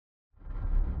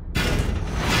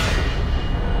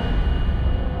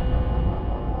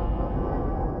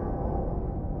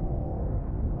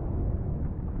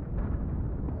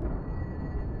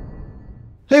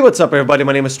Hey, what's up everybody,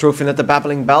 my name is Trophy the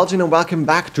Babbling Belgian and welcome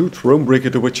back to Thronebreaker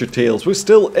The Witcher Tales. We're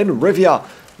still in Rivia,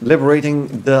 liberating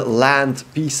the land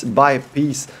piece by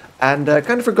piece. And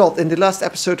kind of forgot, in the last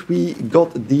episode we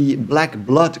got the Black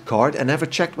Blood card and never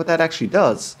checked what that actually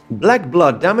does. Black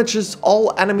Blood damages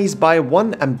all enemies by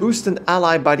 1 and boosts an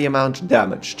ally by the amount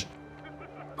damaged.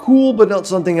 Cool, but not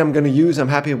something I'm gonna use. I'm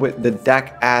happy with the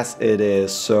deck as it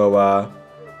is, so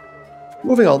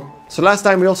moving on. So last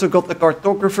time we also got the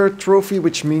Cartographer trophy,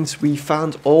 which means we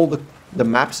found all the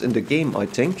maps in the game, I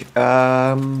think.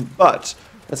 But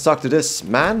let's talk to this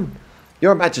man.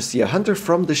 Your Majesty, a hunter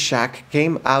from the shack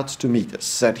came out to meet us.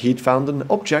 Said he'd found an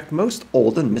object most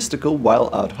old and mystical while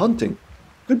out hunting.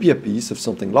 Could be a piece of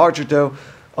something larger though,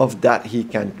 of that he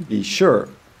can't be sure.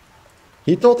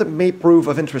 He thought it may prove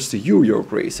of interest to you, Your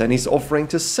Grace, and he's offering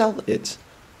to sell it.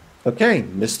 Okay,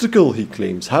 mystical, he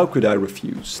claims. How could I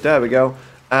refuse? There we go.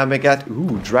 And we got,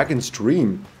 Dragon's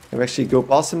Dream. Can we actually go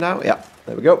past them now? Yeah,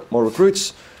 there we go. More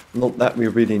recruits. Not that we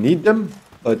really need them,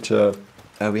 but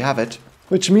we have it.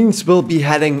 Which means we'll be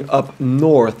heading up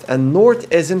north. And north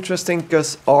is interesting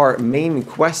because our main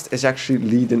quest is actually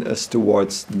leading us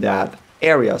towards that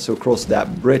area. So across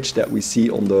that bridge that we see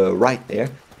on the right there.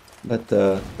 But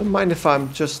don't mind if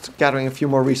I'm just gathering a few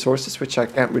more resources, which I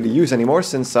can't really use anymore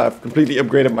since I've completely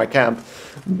upgraded my camp.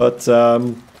 But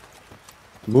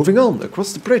moving on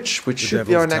across the bridge, which should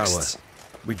be our next.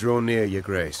 We draw near, Your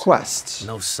Grace. Quest.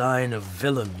 No sign of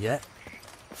Villem yet,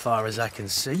 far as I can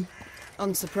see.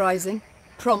 Unsurprising.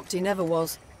 Prompt he never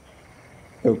was.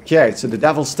 Okay, so the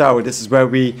Devil's Tower. This is where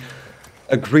we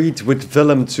agreed with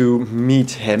Villem to meet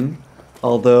him.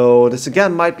 Although this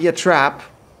again might be a trap.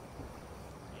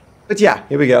 But yeah,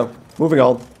 here we go. Moving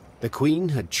on. The Queen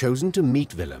had chosen to meet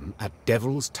Villem at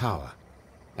Devil's Tower,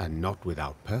 and not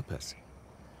without purpose.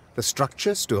 The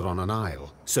structure stood on an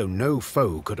isle, so no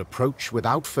foe could approach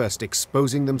without first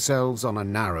exposing themselves on a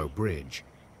narrow bridge.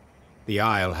 The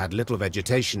isle had little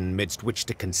vegetation midst which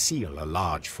to conceal a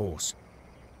large force.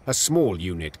 A small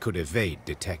unit could evade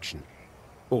detection.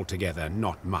 Altogether,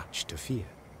 not much to fear.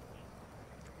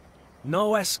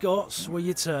 No escorts were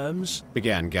your terms,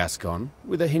 Began Gascon,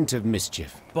 with a hint of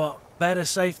mischief. but better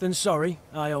safe than sorry,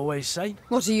 I always say.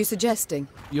 What are you suggesting?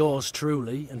 Yours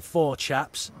truly and 4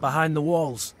 chaps behind the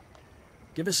walls.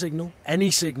 Give a signal, any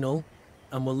signal,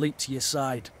 and we'll leap to your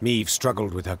side. Meve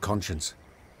struggled with her conscience.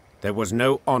 There was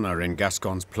no honor in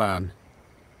Gascon's plan,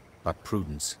 but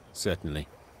prudence, certainly.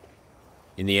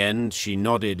 In the end, she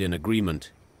nodded in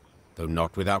agreement, though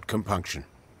not without compunction.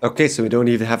 Okay, so we don't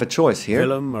even have a choice here.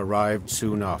 Villem arrived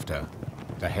soon after,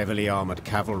 the heavily armored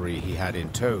cavalry he had in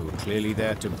tow clearly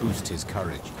there to boost his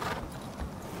courage.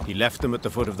 He left them at the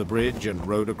foot of the bridge and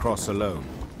rode across alone.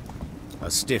 A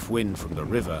stiff wind from the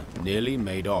river nearly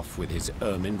made off with his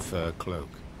ermine fur cloak.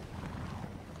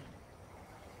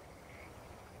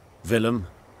 Villem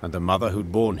and the mother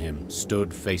who'd borne him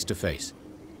stood face to face.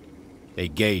 They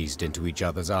gazed into each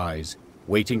other's eyes,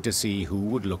 waiting to see who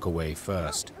would look away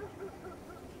first.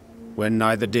 When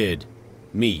neither did,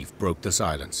 Meve broke the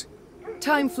silence.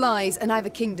 Time flies and I've a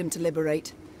kingdom to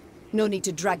liberate. No need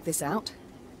to drag this out.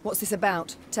 What's this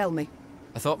about? Tell me.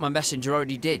 I thought my messenger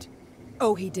already did.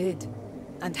 Oh, he did.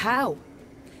 And how?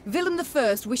 Villem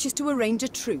I wishes to arrange a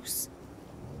truce.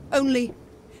 Only,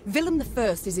 Villem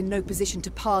I is in no position to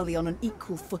parley on an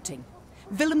equal footing.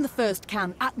 Villem I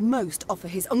can, at most, offer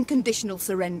his unconditional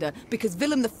surrender because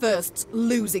Villem I's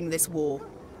losing this war.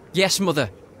 Yes,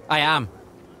 Mother, I am.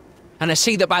 And I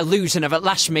see that by losing I've at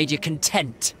last made you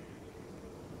content.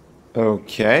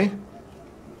 Okay.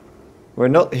 We're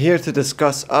not here to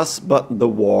discuss us, but the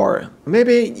war.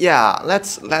 Maybe, yeah,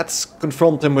 let's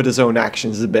confront him with his own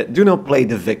actions a bit. Do not play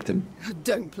the victim.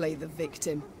 Don't play the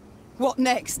victim. What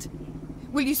next?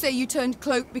 Will you say you turned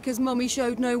cloak because Mummy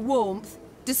showed no warmth,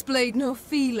 displayed no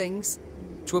feelings?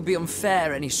 'Twould be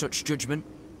unfair, any such judgment.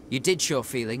 You did show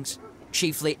feelings,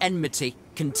 chiefly enmity,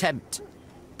 contempt.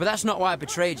 But that's not why I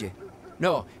betrayed you.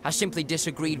 No, I simply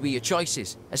disagreed with your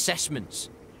choices, assessments.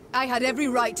 I had every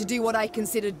right to do what I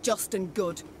considered just and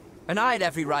good. And I had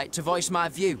every right to voice my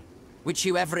view, which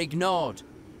you ever ignored.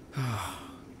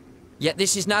 Yet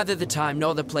this is neither the time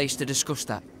nor the place to discuss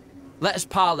that. Let us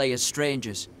parley as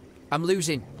strangers. I'm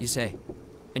losing, you say.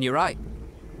 And you're right.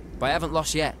 But I haven't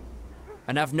lost yet.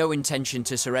 And have no intention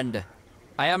to surrender.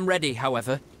 I am ready,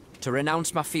 however, to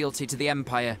renounce my fealty to the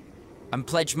Empire and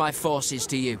pledge my forces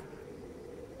to you.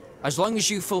 As long as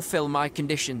you fulfill my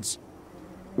conditions.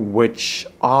 Which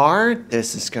are?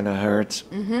 This is gonna hurt.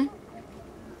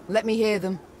 Let me hear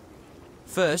them.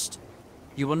 First,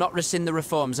 you will not rescind the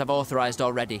reforms I've authorized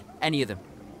already, any of them.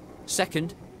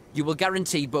 Second, you will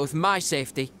guarantee both my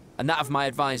safety and that of my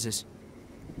advisors.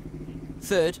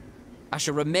 Third, I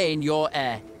shall remain your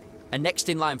heir, and next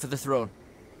in line for the throne.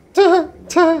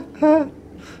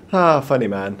 Ah, funny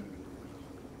man.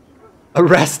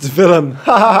 Arrest Villem.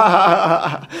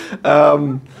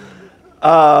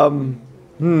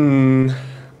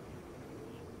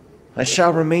 I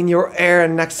shall remain your heir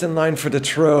and next in line for the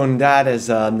throne. That is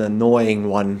an annoying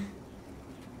one.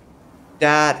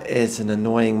 That is an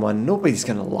annoying one. Nobody's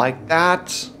gonna like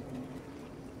that.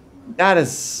 That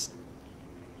is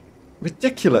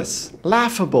ridiculous.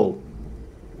 Laughable.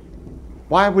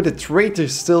 Why would a traitor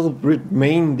still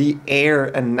remain the heir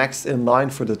and next in line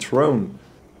for the throne?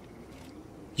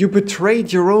 You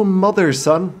betrayed your own mother,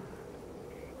 son.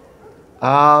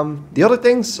 The other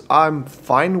things I'm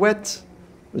fine with.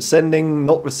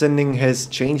 Not rescinding his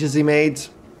changes he made.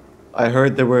 I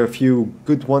heard there were a few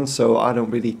good ones, so I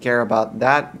don't really care about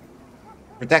that.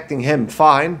 Protecting him,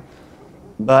 fine.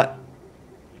 But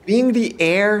being the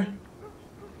heir,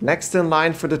 next in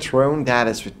line for the throne, that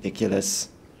is ridiculous.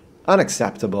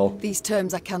 Unacceptable. These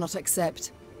terms I cannot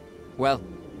accept. Well,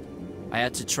 I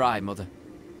had to try, Mother.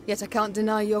 Yet I can't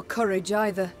deny your courage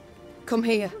either. Come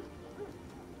here.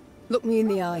 Look me in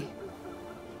the eye.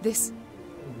 This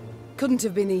couldn't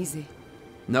have been easy.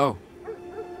 No,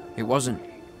 it wasn't.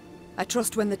 I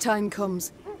trust when the time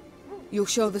comes, you'll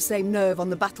show the same nerve on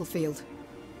the battlefield.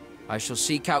 I shall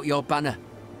seek out your banner.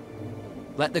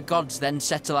 Let the gods then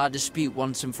settle our dispute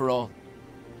once and for all.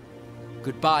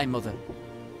 Goodbye, Mother.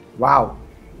 Wow,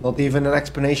 not even an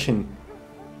explanation.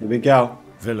 Here we go.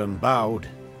 Villem bowed,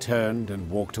 turned and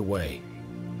walked away.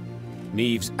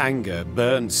 Neve's anger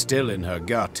burned still in her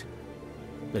gut,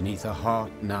 beneath a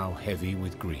heart now heavy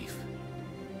with grief.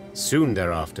 Soon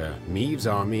thereafter, Neve's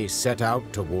army set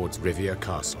out towards Rivia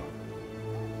Castle.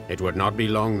 It would not be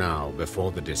long now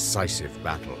before the decisive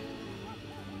battle.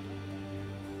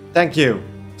 Thank you,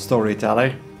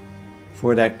 storyteller,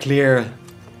 for that clear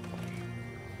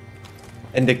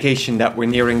indication that we're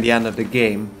nearing the end of the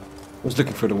game. I was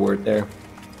looking for the word there.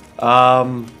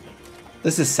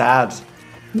 This is sad.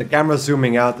 The camera's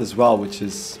zooming out as well, which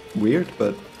is weird,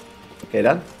 but okay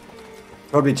then.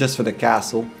 Probably just for the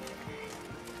castle.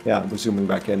 Yeah, we're zooming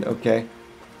back in, okay.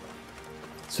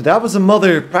 So that was a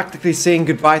mother practically saying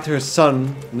goodbye to her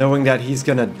son, knowing that he's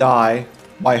gonna die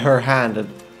by her hand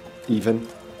even.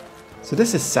 So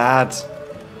this is sad.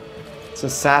 It's a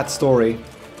sad story.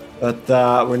 But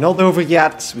we're not over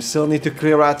yet. We still need to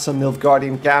clear out some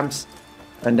Nilfgaardian camps.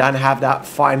 And then have that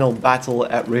final battle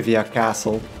at Rivia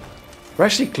Castle. We're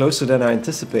actually closer than I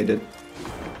anticipated.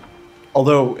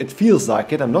 Although it feels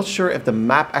like it. I'm not sure if the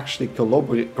map actually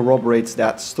corroborates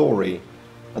that story.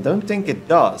 I don't think it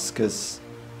does, because...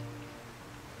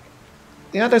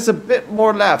 yeah, there's a bit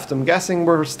more left. I'm guessing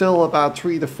we're still about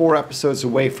 3 to 4 episodes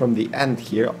away from the end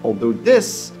here. Although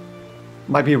this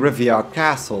might be Rivia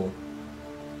Castle.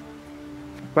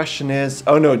 The question is...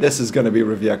 oh no, this is going to be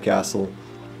Rivia Castle.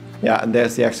 Yeah, and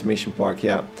there's the exclamation mark,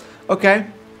 yeah. Okay,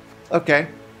 okay.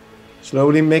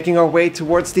 Slowly making our way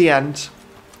towards the end.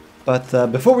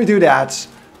 But before we do that,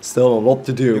 still a lot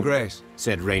to do. Your Grace,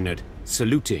 Said Reynard,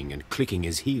 saluting and clicking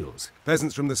his heels.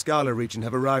 peasants from the Scala region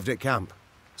have arrived at camp.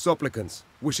 Supplicants,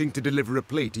 wishing to deliver a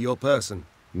plea to your person.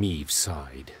 Neve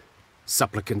sighed.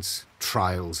 Supplicants,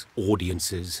 trials,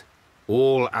 audiences.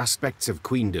 All aspects of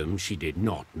queendom she did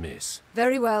not miss.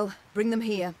 Very well, bring them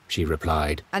here. She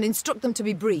replied. And instruct them to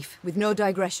be brief, with no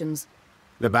digressions.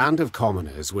 The band of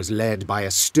commoners was led by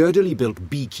a sturdily built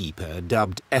beekeeper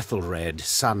dubbed Ethelred,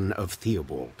 son of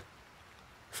Theobald.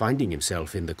 Finding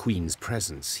himself in the Queen's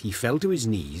presence, he fell to his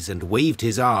knees and waved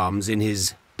his arms in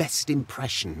his best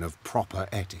impression of proper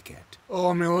etiquette.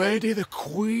 Oh, my lady the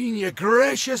Queen, your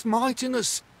gracious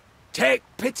mightiness, take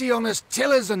pity on us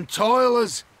tillers and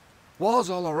toilers.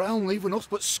 Wars all around leaving us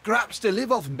but scraps to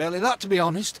live off, and barely that to be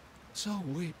honest. So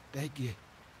we beg you,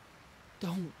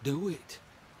 don't do it.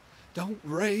 Don't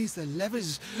raise the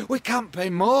levies. We can't pay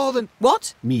more than...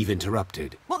 What? Neve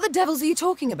interrupted. What the devils are you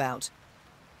talking about?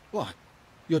 What?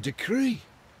 Your decree?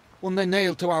 One they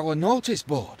nailed to our notice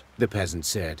board. The peasant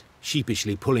said,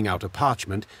 sheepishly pulling out a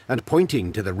parchment and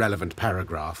pointing to the relevant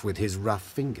paragraph with his rough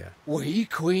finger. We,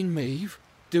 Queen Meve,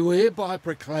 do hereby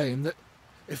proclaim that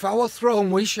if our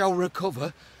throne we shall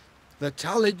recover, the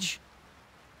tallage,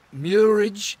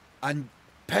 muirage, and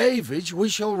pavage we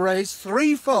shall raise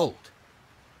threefold.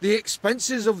 The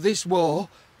expenses of this war,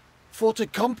 for to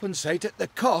compensate at the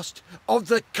cost of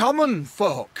the common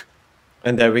folk.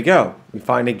 And there we go. We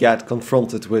finally get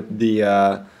confronted with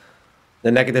the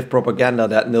negative propaganda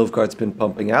that Nilfgaard's been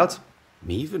pumping out.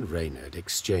 Neve and Reynard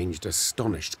exchanged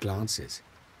astonished glances.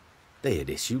 They had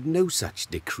issued no such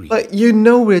decree. But you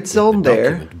know it's Yet on the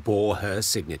there. document bore her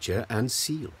signature and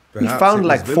seal. We Perhaps found it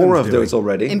like was 4 Willem's of those doing.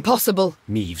 already. Impossible.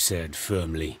 Meve said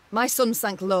firmly. My son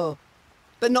sank low,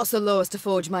 but not so low as to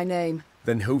forge my name.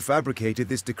 Then who fabricated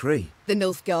this decree? The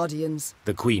Nilfgaardians.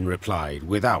 The Queen replied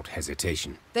without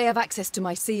hesitation. They have access to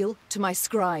my seal, to my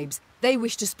scribes. They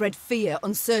wish to spread fear,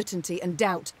 uncertainty, and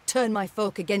doubt, turn my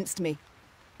folk against me.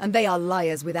 And they are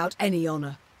liars without any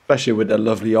honour. Especially with that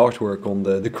lovely artwork on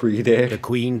the decree there. The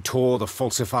Queen tore the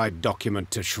falsified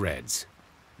document to shreds.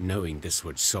 Knowing this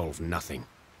would solve nothing,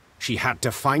 she had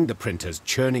to find the printers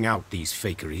churning out these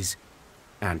fakeries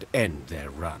and end their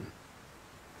run.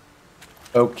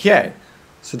 Okay,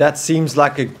 so that seems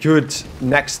like a good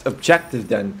next objective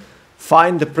then.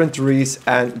 Find the printeries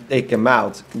and take them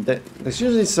out. There's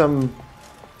usually some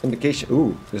indication.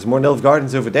 Ooh, there's more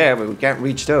Nilfgaardians over there, but we can't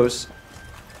reach those.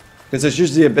 Because there's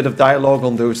usually a bit of dialogue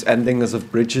on those endings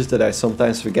of bridges that I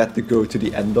sometimes forget to go to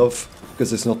the end of.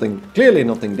 Because there's nothing, clearly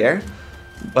nothing there.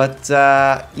 But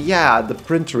yeah, the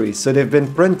printeries. So they've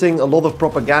been printing a lot of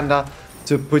propaganda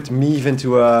to put Meve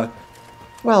into a,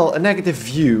 well, a negative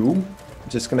view.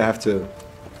 Just gonna have to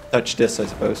touch this, I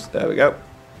suppose. There we go.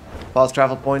 Fast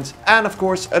travel points. And of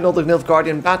course, another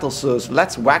Nilfgaardian battle. So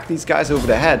let's whack these guys over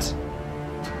the head.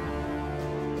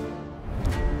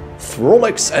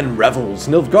 Frolics and revels.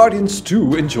 Nilfgaardians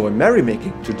too enjoy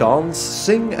merrymaking, to dance,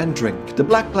 sing and drink. The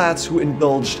black lads who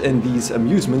indulged in these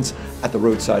amusements at the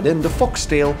roadside inn, the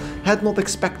Foxtail, had not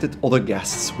expected other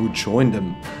guests would join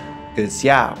them. Because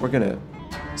yeah, we're gonna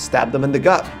stab them in the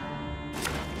gut.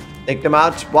 Take them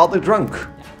out while they're drunk.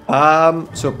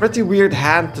 So a pretty weird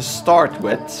hand to start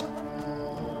with,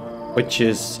 which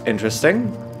is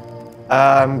interesting.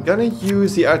 I'm gonna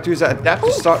use the Arethusa Adept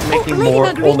to start making more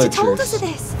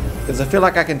onagers. Because I feel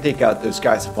like I can take out those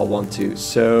guys if I want to.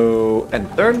 So, end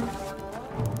turn.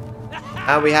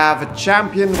 And we have a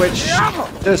champion which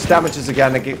does damages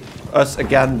us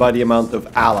again by the amount of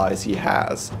allies he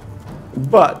has.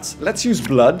 But let's use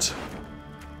blood.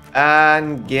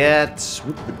 And get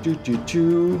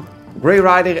Grey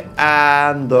Rider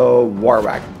and the War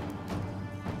Wagon.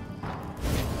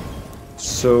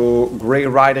 So Grey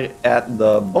Rider at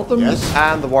the bottom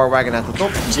and the War Wagon at the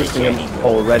top, boosting him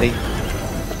already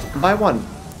by 1.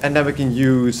 And then we can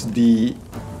use the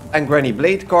Angrenny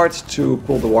Blade cards to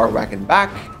pull the War Wagon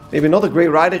back. Maybe another Grey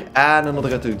Rider and another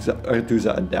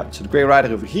Arethusa Adept. So the Grey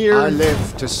Rider over here, I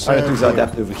live to serve Arethusa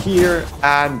Adept over here,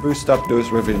 and boost up those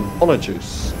Rivian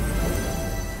onagers.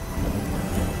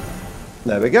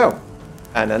 There we go.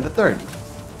 And then the third.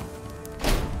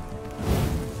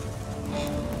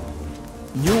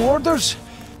 New orders?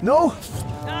 No?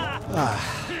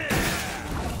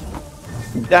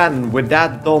 Then, with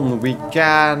that done, we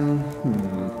can...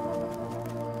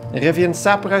 Rivian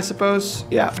Sapper, I suppose?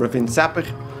 Yeah, Rivian Sapper.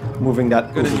 Moving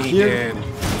that over here.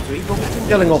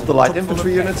 Killing off the light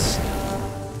infantry units.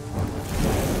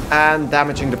 And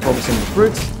damaging the promising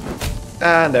recruit.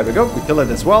 And there we go, we kill it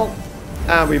as well.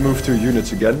 And we move 2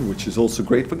 units again, which is also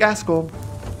great for Gascon.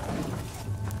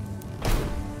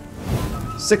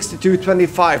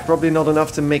 62-25, probably not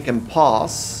enough to make him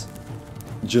pass.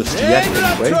 Just yet,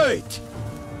 anyway.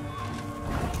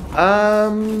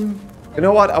 You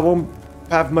know what? I won't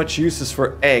have much uses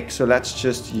for egg, so let's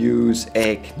just use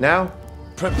egg now.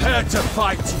 Prepare to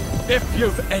fight if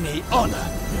you've any honor.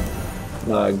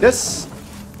 Like this.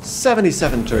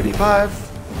 77-35.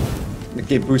 They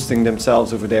keep boosting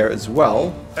themselves over there as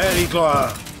well.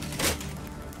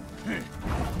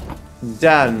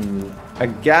 Then a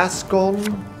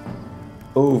Gascon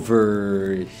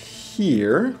over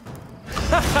here.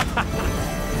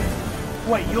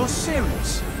 Wait, you're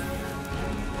serious?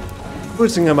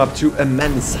 Boosting them up to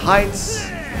immense heights.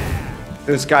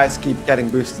 Those guys keep getting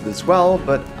boosted as well,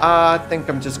 but I think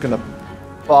I'm just gonna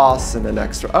pass in an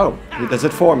extra... Oh, he does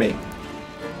it for me.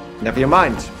 Never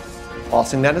mind.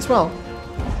 Passing that as well.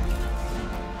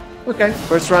 Okay,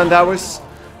 first round ours.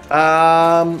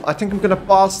 I think I'm gonna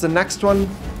pass the next one.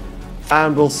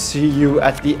 And we'll see you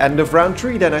at the end of round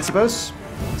 3 then, I suppose.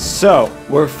 So,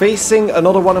 we're facing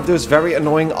another one of those very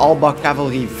annoying Alba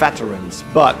Cavalry veterans.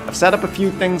 But I've set up a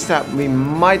few things that we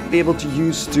might be able to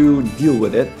use to deal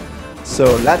with it.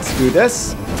 So let's do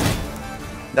this.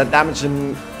 That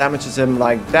damages him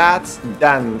like that.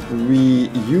 Then we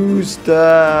use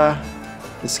the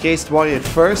Scathed Warrior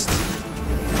first.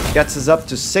 Gets us up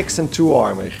to 6 and 2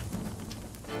 armor.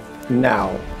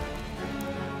 Now,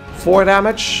 4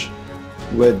 damage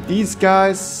with these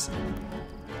guys.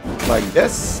 Like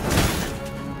this.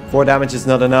 4 damage is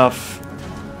not enough.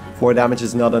 4 damage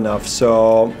is not enough.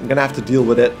 So I'm gonna have to deal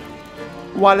with it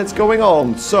while it's going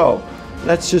on. So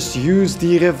let's just use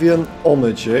the Rivian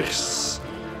onagers.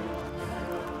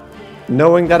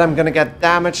 Knowing that I'm gonna get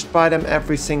damaged by them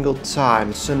every single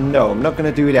time. So no, I'm not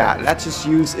gonna do that. Let's just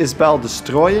use Isbel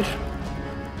Destroyer.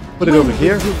 Put it over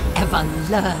here. Ever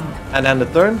learn? And end the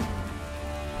turn.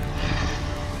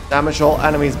 Damage all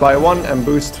enemies by 1 and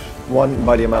boost 1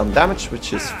 by the amount of damage,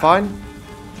 which is fine.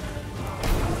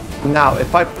 Now,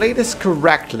 if I play this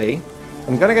correctly,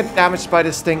 I'm gonna get damaged by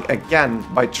this thing again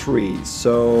by 3.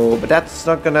 So, but that's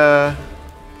not gonna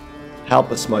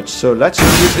help us much. So let's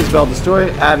just use Isbel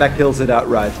Destroyer and that kills it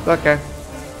outright. Okay.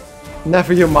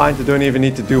 Never you mind, I don't even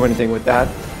need to do anything with that.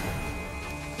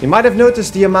 You might have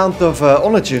noticed the amount of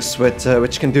onagers with,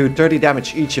 which can do 30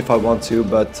 damage each if I want to,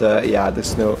 but yeah,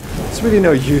 there's really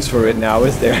no use for it now,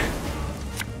 is there?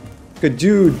 Could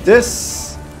do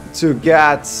this to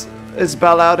get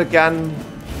Isbel out again,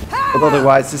 but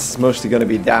otherwise this is mostly going to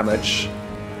be damage.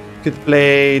 Could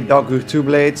play Dagger 2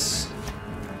 Blades,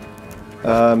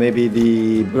 maybe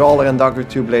the Brawler and Dagger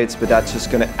 2 Blades, but that's just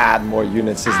going to add more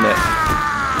units, isn't it?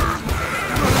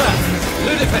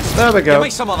 There we go. Give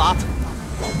me some of that.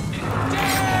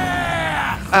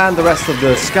 And the rest of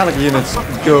the Skellig units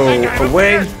go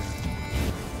away.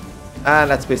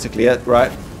 And that's basically it, right?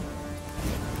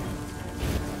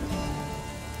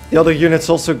 The other units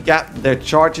also get their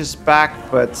charges back,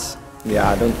 but yeah,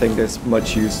 I don't think there's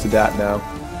much use to that now.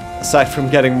 Aside from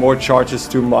getting more charges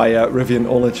to my Rivian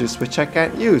onagers, which I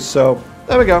can't use. So,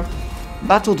 there we go.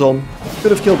 Battle done.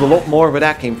 Could have killed a lot more where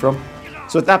that came from.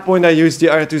 So at that point I used the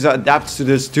Arethusa Adapt to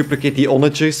just duplicate the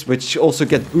onagers, which also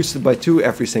get boosted by 2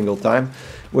 every single time.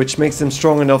 Which makes them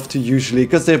strong enough to usually,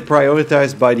 because they're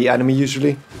prioritized by the enemy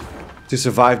usually, to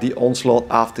survive the onslaught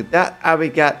after that. And we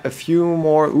get a few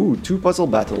more, 2 puzzle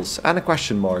battles and a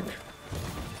question mark.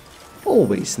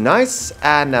 Always nice.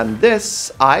 And then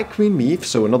this, I, Queen Meve,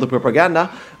 so another propaganda.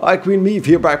 I, Queen Meve,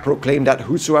 hereby proclaim that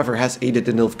whosoever has aided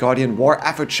the Nilfgaardian war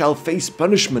effort shall face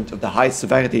punishment of the highest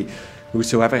severity.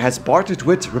 Whosoever has bartered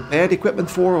with, repaired equipment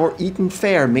for, or eaten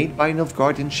fare made by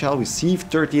Nilfgaardian shall receive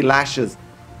 30 lashes.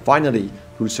 Finally,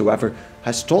 whosoever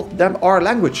has taught them our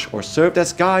language or served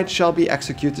as guide shall be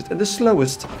executed in the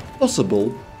slowest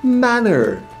possible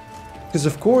manner. Because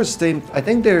of course, I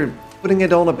think they're putting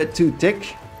it on a bit too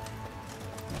thick.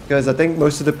 Because I think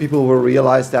most of the people will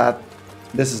realize that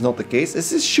this is not the case.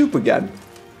 This is Shoop again.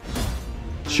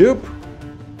 Shoop,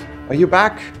 are you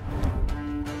back?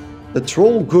 The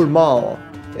Troll Gourmand.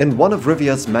 In one of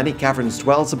Rivia's many caverns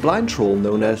dwells a blind troll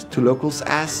known to locals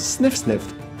as Sniff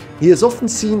Sniff. He is often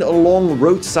seen along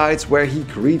roadsides where he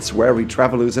greets weary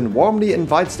travelers and warmly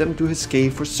invites them to his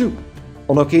cave for soup.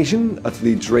 On occasion,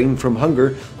 utterly drained from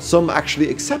hunger, some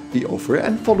actually accept the offer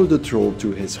and follow the troll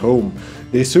to his home.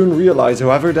 They soon realize,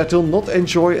 however, that they'll not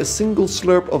enjoy a single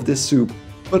slurp of this soup,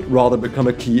 but rather become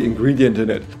a key ingredient in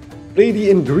it. Play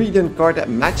the ingredient card that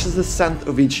matches the scent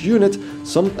of each unit,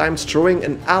 sometimes throwing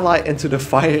an ally into the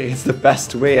fire is the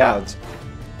best way out.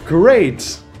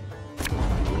 Great!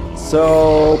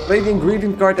 So, play the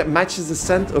ingredient card that matches the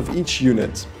scent of each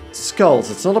unit.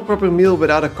 Skulls. It's not a proper meal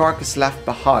without a carcass left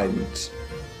behind.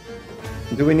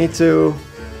 Do we need to...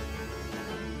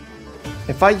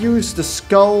 If I use the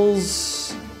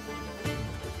skulls...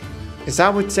 Because I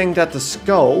would think that the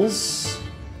skulls...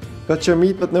 Got your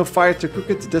meat but no fire to cook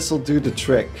it, this'll do the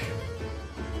trick.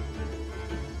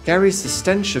 Carries the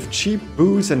stench of cheap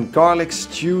booze and garlic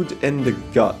stewed in the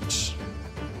gut.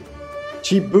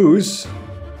 Cheap booze?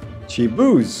 Cheap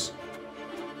booze.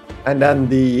 And then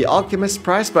the alchemist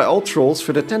prized by all trolls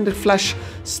for the tender flesh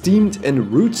steamed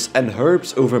in roots and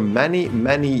herbs over many,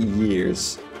 many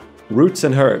years. Roots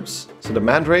and herbs. So the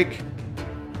mandrake.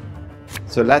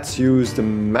 So let's use the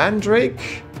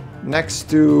mandrake next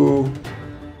to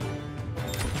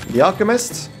the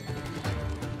alchemist.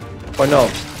 Or no?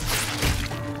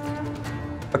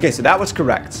 Okay, so that was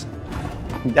correct.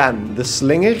 Then the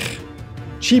slinger.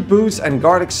 Cheap booze and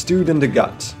garlic stewed in the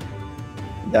gut.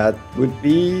 That would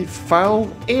be foul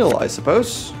ale, I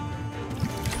suppose.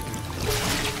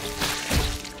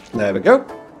 There we go.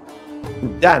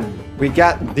 Then we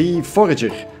got the forager.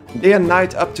 Day and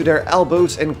night up to their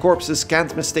elbows in corpses,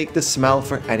 can't mistake the smell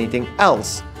for anything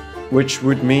else. Which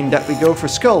would mean that we go for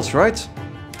skulls, right?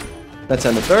 Let's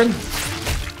end the turn.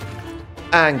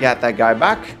 And get that guy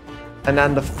back. And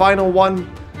then the final one.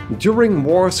 During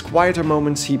war's quieter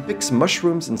moments, he picks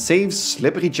mushrooms and saves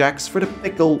slippery jacks for the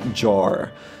pickle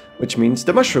jar. Which means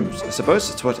the mushrooms, I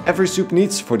suppose. It's what every soup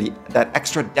needs for that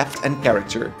extra depth and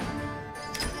character.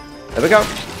 There we go.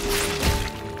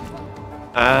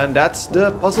 And that's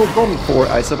the puzzle done for,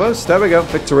 I suppose. There we go,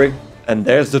 victory. And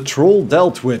there's the troll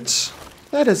dealt with.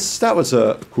 That was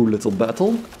a cool little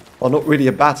battle. Well, not really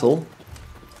a battle.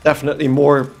 Definitely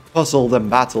more puzzle than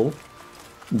battle.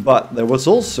 But there was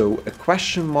also a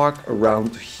question mark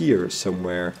around here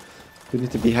somewhere. We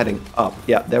need to be heading up.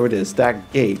 Yeah, there it is.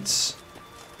 That gate.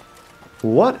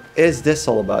 What is this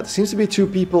all about? There seems to be two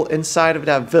people inside of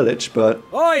that village, but...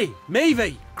 Oi,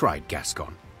 Meavy! Cried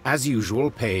Gascon, as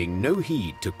usual paying no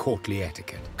heed to courtly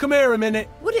etiquette. Come here a minute.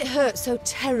 Would it hurt so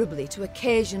terribly to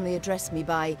occasionally address me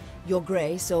by Your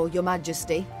Grace or Your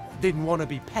Majesty? Didn't want to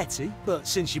be petty, but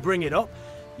since you bring it up,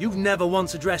 you've never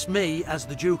once addressed me as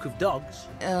the Duke of Dogs.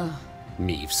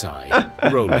 Meave sighed,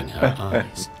 rolling her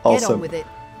eyes. Get on with it.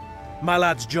 My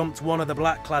lads jumped one of the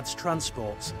Blackclad's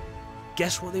transports.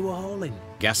 Guess what they were hauling?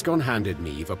 Gascon handed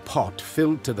Meave a pot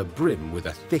filled to the brim with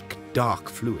a thick, dark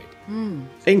fluid.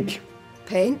 Ink.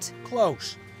 Paint?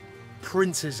 Close.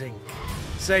 Printer's ink.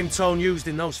 Same tone used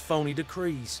in those phony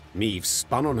decrees. Meave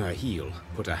spun on her heel,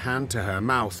 put a hand to her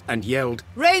mouth, and yelled,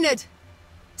 Reynard!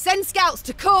 Send scouts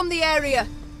to comb the area!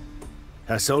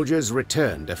 Her soldiers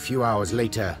returned a few hours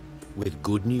later with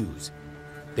good news.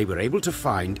 They were able to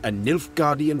find a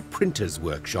Nilfgaardian printer's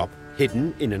workshop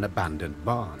hidden in an abandoned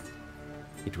barn.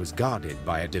 It was guarded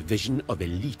by a division of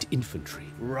elite infantry.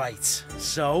 Right,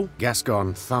 so?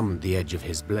 Gascon thumbed the edge of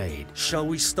his blade. Shall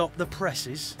we stop the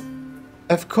presses?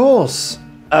 Of course.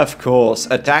 Of course.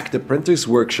 Attack the printer's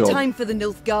workshop. Time for the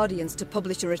Nilfgaardians to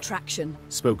publish a retraction.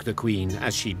 Spoke the queen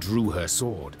as she drew her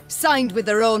sword. Signed with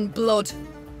their own blood.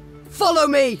 Follow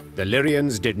me! The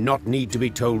Lyrians did not need to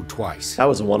be told twice. That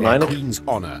was a one-liner. Their queen's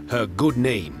honor, her good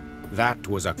name. That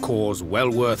was a cause well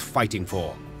worth fighting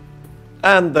for.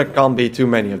 And there can't be too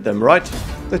many of them, right?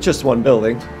 There's just one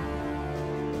building.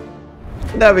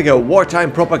 There we go,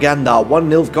 wartime propaganda. One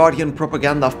Nilfgaardian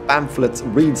propaganda pamphlet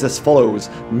reads as follows.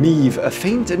 Meave, a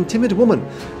faint and timid woman,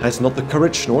 has not the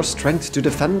courage nor strength to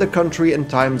defend the country in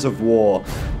times of war.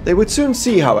 They would soon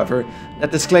see, however,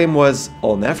 that this claim was,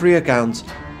 on every account,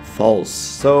 false.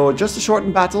 So, just a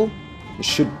shortened battle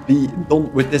should be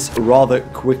done with this rather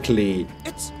quickly.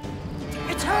 It's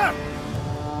her!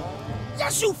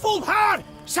 Yes, you fool her!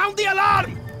 Sound the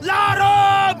alarm!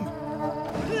 Larum!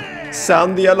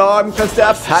 Sound the alarm, because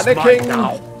they're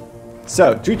panicking!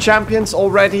 So, 2 champions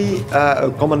already,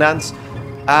 commandants.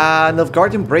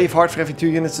 Nilfgaardian Braveheart for every 2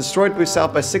 units destroyed, boosts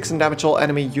out by 6 and damage all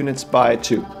enemy units by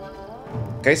 2.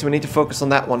 Okay, so we need to focus on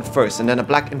that one first, and then a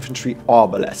Black Infantry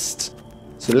Arbalest.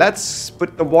 So let's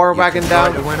put the War Wagon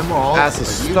down as a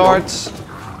start.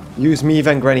 Use Meave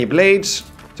and Granny Blade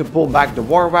to pull back the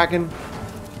War Wagon.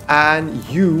 And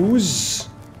use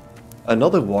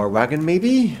another War Wagon,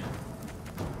 maybe?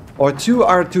 Or 2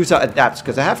 Aretuza Adepts,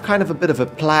 because I have kind of a bit of a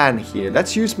plan here.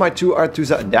 Let's use my 2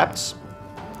 Aretuza Adepts.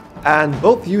 And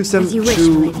both use them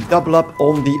to double up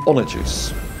on the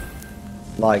Onagers.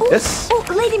 Like this. Oh,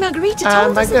 Lady Margarita told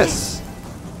And like us this.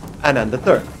 And then the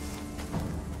third.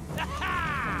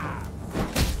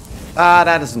 Ah,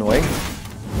 that is annoying.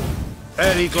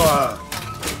 Very good.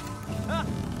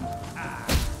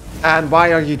 And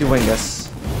why are you doing this?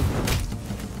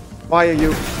 Why are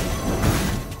you...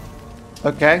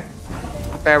 Okay.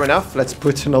 Fair enough. Let's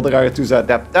put another Aretuza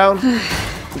Adept down.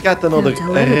 We got another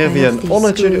Rivian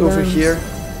Onager over here.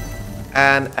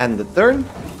 And end the turn.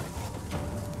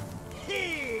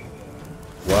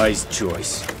 Wise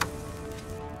choice.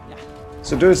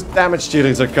 So those damage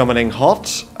dealers are coming in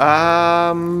hot.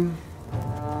 I'm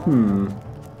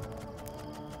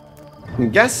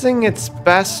guessing it's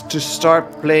best to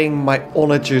start playing my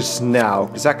Onagers now,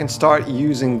 because I can start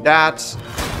using that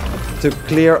to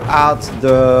clear out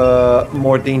the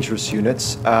more dangerous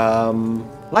units,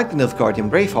 like the Nilfgaardian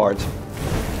Braveheart.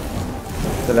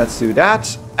 So let's do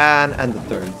that, and end the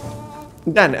turn.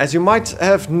 Then, as you might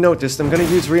have noticed, I'm going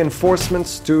to use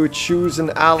reinforcements to choose an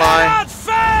ally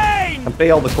and play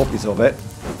all the copies of it.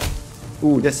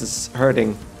 Ooh, this is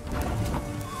hurting.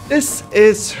 This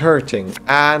is hurting,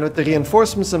 and with the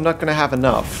reinforcements I'm not going to have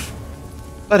enough.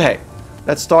 But hey,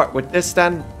 let's start with this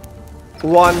then.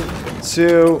 1,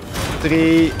 2,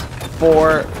 3,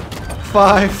 4,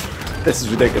 5. This is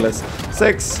ridiculous.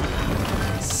 6,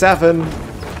 7,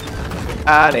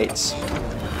 and 8.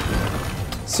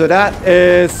 So that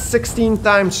is 16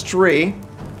 times 3,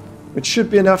 which should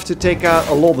be enough to take out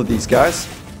a lot of these guys.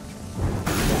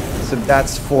 So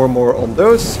that's 4 more on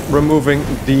those, removing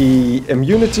the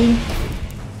immunity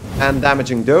and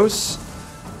damaging those.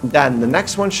 Then the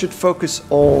next one should focus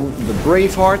on the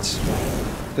Braveheart,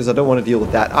 because I don't want to deal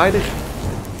with that either.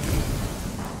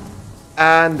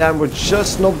 And then we'll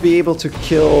just not be able to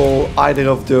kill either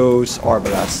of those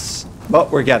Arbalests, but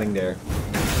we're getting there.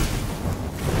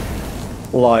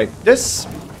 Like this.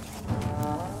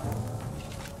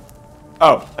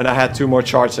 Oh, and I had 2 more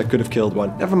charges that could have killed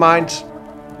one. Never mind.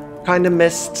 Kinda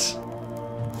missed.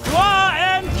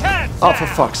 Oh, for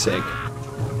fuck's sake.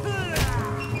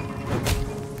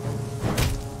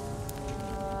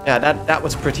 Yeah, that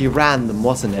was pretty random,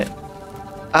 wasn't it?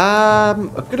 I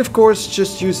could of course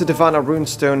just use the Divana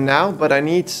Runestone now, but I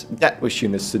need Death Wish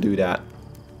units to do that.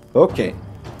 Okay,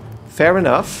 fair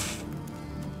enough.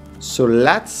 So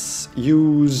let's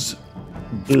use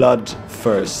Blood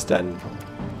first then.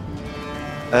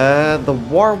 The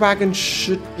War Wagon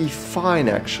should be fine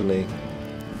actually.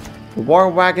 The War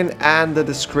Wagon and the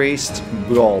Disgraced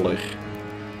Brawler.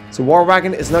 So War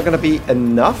Wagon is not going to be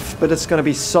enough, but it's going to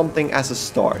be something as a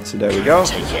start. So there we go.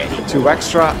 2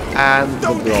 extra and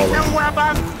the Brawler.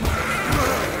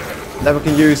 Then we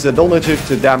can use the Donager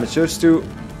to damage those 2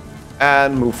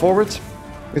 and move forward.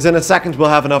 Because in a second we'll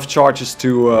have enough charges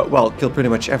to, well, kill pretty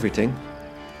much everything.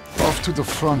 Off to the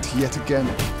front yet again.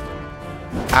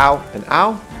 Ow and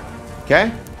ow.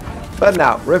 Okay. But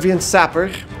now, Rivian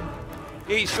Sapper.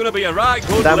 It's gonna be a right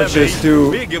good damages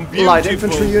to Big and light beautiful.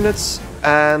 infantry units.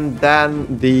 And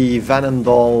then the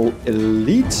Vanendal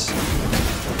Elite.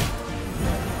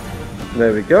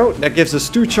 There we go. That gives us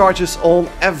 2 charges on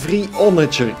every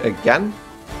onager again.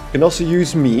 You can also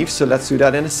use Meave, so let's do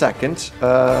that in a second.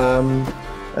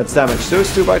 Let's damage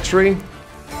those 2 by 3.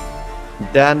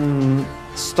 Then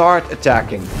start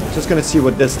attacking. Just gonna see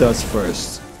what this does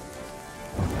first.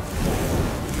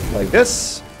 Like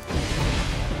this.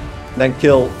 Then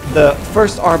kill the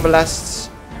first Arbalests.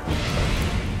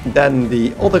 Then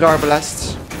the other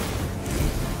Arbalests.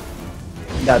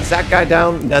 That's that guy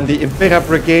down. Then the Impera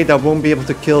Brigade I won't be able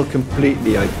to kill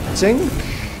completely, I think.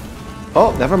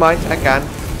 Oh, never mind, I can.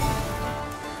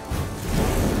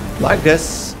 Like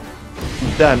this.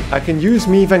 Then I can use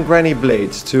Meave and Granny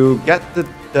Blades to get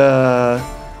the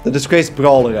Disgraced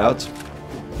Brawler out.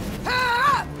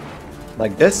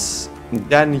 Like this.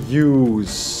 Then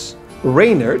use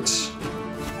Reynard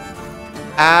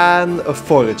and a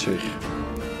Forager.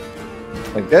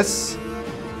 Like this.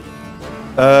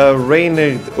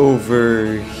 Reynard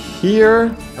over here.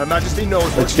 Her Majesty knows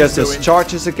what Which gets she's us doing.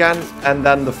 charges again. And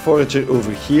then the Forager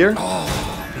over here. Oh,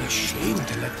 it'd be a shame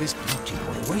to let this beauty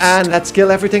go waste. And let's kill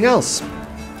everything else.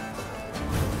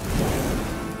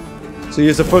 So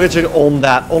use the Forager on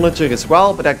that onager as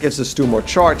well, but that gives us 2 more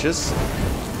charges.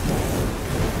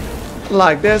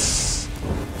 Like this.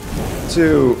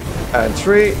 2 and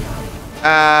 3.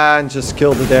 And just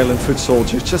kill the Darlin Foot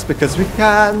Soldiers just because we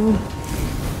can.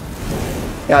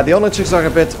 Yeah, the onagers are a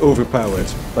bit overpowered,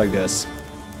 like this.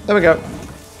 There we go.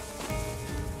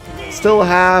 Still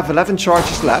have 11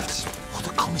 charges left. Oh,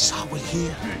 the Commissar will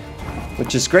hear.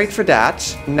 Which is great for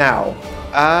that. Now,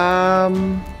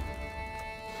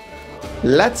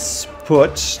 let's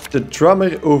put the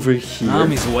drummer over here.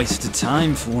 Army's a waste of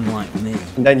time for one like me.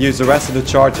 And then use the rest of the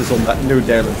charges on that new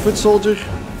Darlin Foot Soldier.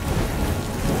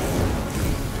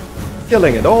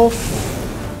 Killing it off.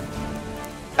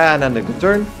 And ending the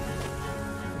turn.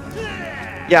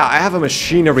 Yeah, I have a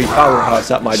machinery powerhouse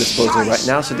at my disposal right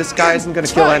now, so this guy isn't going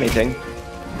to kill anything.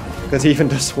 Because he even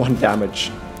does 1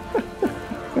 damage.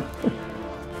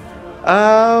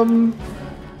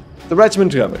 The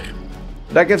Regiment Drummer.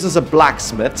 That gives us a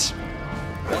Blacksmith.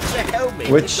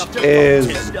 Which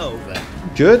is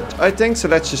good, I think. So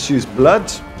let's just use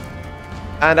Blood.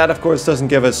 And that, of course, doesn't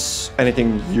give us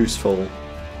anything useful.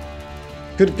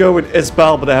 Could go with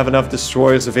Isbal, but I have enough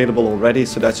Destroyers available already.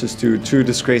 So let's just do 2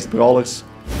 Disgraced Brawlers.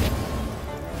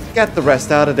 Get the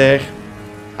rest out of there.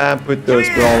 And put those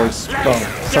Brawlers, well,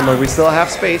 somewhere we still have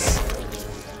space.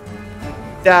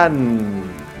 Then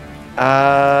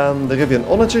the Rivian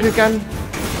Onager again.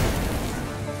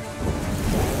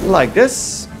 Like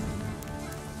this.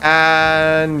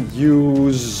 And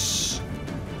use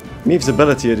Meave's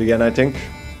ability again, I think.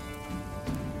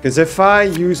 Because if I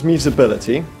use Meave's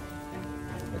ability,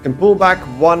 I can pull back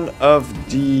one of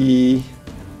the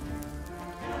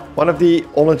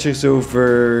onagers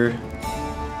over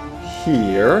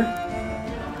here.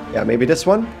 Yeah, maybe this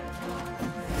one.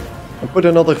 And put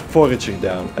another Forager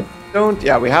down. I don't...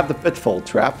 Yeah, we have the Pitfall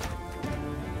Trap.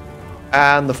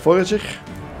 And the Forager.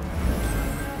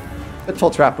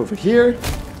 Pitfall Trap over here.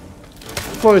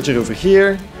 Forager over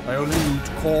here. I only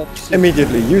loot corpses.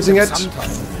 Immediately using it.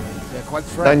 Sometimes they're quite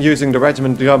Then friendly. using the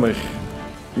Regiment Drummer.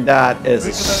 That is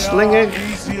a Slinger.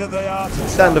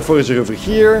 Then the Forager over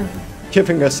here.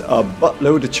 Giving us a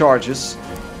buttload of charges.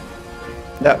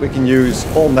 That we can use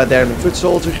on that Darlin Foot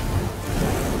Soldier.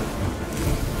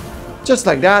 Just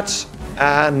like that.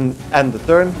 And end the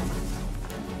turn.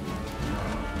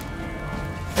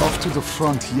 Off to the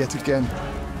front yet again.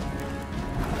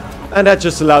 And that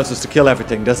just allows us to kill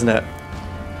everything, doesn't it?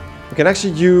 We can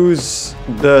actually use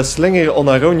the Slinger on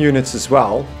our own units as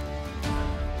well.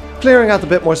 Clearing out a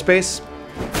bit more space.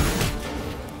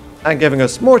 And giving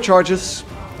us more charges.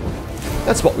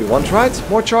 That's what we want, right?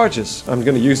 More charges. I'm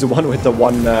gonna use the one with the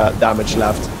 1 damage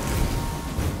left.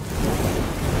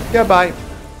 Goodbye.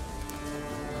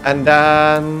 And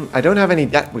then I don't have any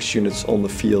death wish units on the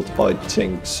field, I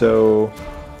think. So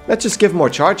let's just give more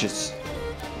charges.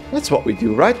 That's what we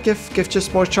do, right? Give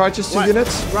just more charges to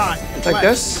units. Right. Like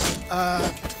this.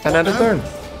 And end of turn.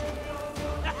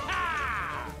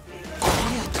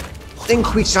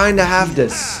 Think we kinda have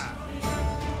this.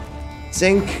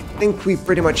 Think we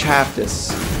pretty much have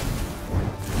this.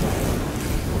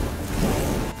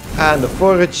 And the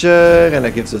forager, and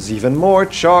that gives us even more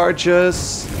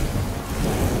charges.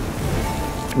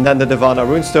 And then the Divana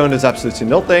Runestone is absolutely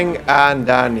nothing. And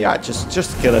then, yeah,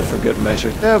 just kill it for good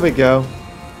measure. There we go.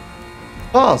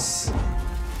 Pass.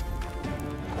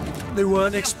 They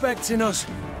weren't expecting us.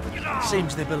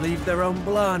 Seems they believed their own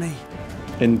blarney.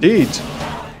 Indeed.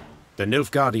 The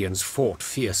Nilfgaardians fought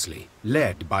fiercely,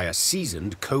 led by a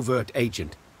seasoned covert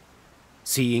agent.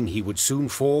 Seeing he would soon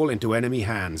fall into enemy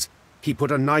hands, he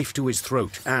put a knife to his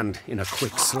throat and, in a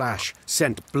quick slash,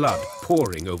 sent blood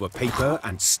pouring over paper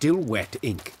and still wet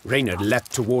ink. Reynard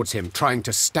leapt towards him, trying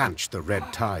to stanch the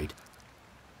red tide.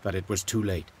 But it was too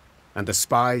late, and the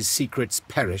spy's secrets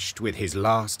perished with his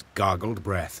last gargled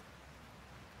breath.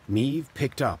 Meve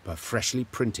picked up a freshly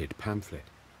printed pamphlet.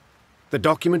 The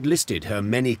document listed her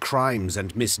many crimes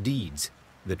and misdeeds,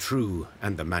 the true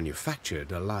and the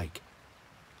manufactured alike.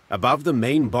 Above the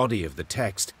main body of the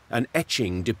text, an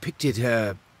etching depicted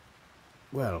her,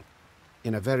 well,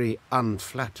 in a very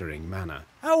unflattering manner.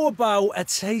 How about a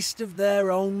taste of their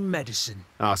own medicine?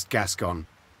 Asked Gascon,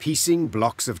 piecing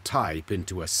blocks of type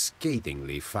into a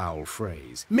scathingly foul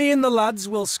phrase. Me and the lads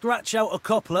will scratch out a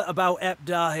couplet about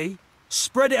Epdahi,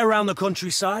 spread it around the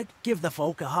countryside, give the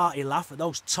folk a hearty laugh at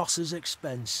those tossers'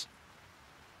 expense.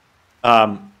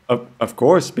 Of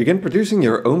course, begin producing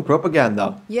your own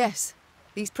propaganda. Yes,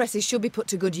 these presses should be put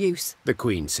to good use. The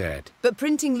Queen said. But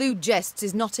printing lewd jests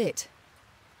is not it.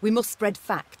 We must spread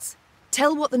facts.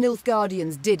 Tell what the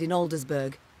Nilfgaardians did in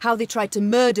Aldersburg, how they tried to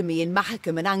murder me in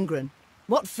Mahakam and Angren.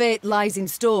 What fate lies in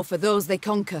store for those they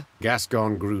conquer.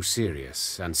 Gascon grew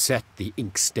serious and set the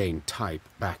ink-stained type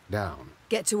back down.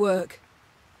 Get to work.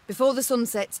 Before the sun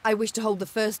sets, I wish to hold the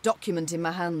first document in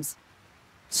my hands.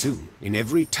 Soon, in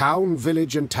every town,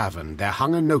 village and tavern, there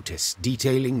hung a notice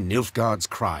detailing Nilfgaard's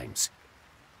crimes.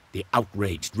 The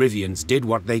outraged Rivians did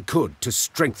what they could to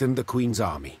strengthen the Queen's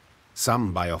army.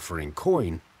 Some by offering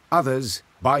coin, others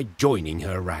by joining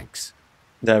her ranks.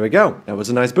 There we go. That was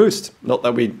a nice boost. Not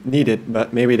that we need it,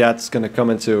 but maybe that's gonna come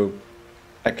into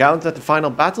account at the final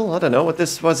battle? I don't know.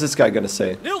 What's this guy gonna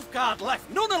say? Nilfgaard left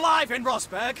none alive in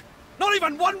Rosberg. Not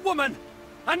even one woman.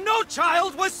 And no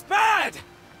child was spared.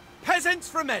 Peasants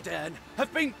from Edirne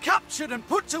have been captured and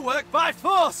put to work by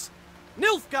force.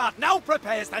 Nilfgaard now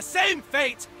prepares the same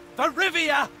fate for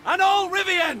Rivia and all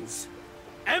Rivians.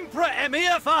 Emperor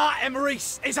Emir var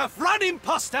Emrys is a Vran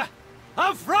imposter.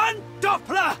 A Vran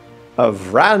Doppler. A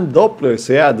Vran Doppler,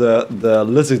 so yeah, the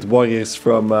lizard warriors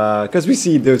from, because we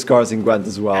see those cars in Gwent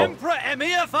as well. Emperor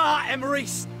Emir var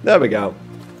Emrys. There we go.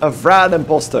 A Vran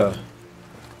imposter.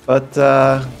 But,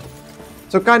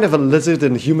 so kind of a lizard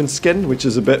in human skin, which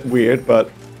is a bit weird, but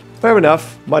fair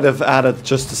enough. Might have added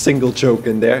just a single joke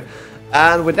in there.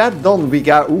 And with that done,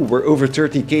 we're over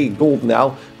 30k gold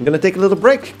now. I'm gonna take a little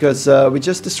break, because we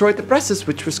just destroyed the presses,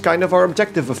 which was kind of our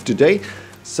objective of today.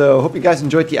 So, hope you guys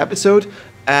enjoyed the episode,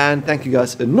 and thank you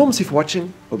guys enormously for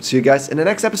watching. Hope to see you guys in the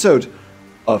next episode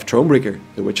of Thronebreaker,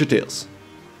 The Witcher Tales.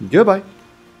 Goodbye.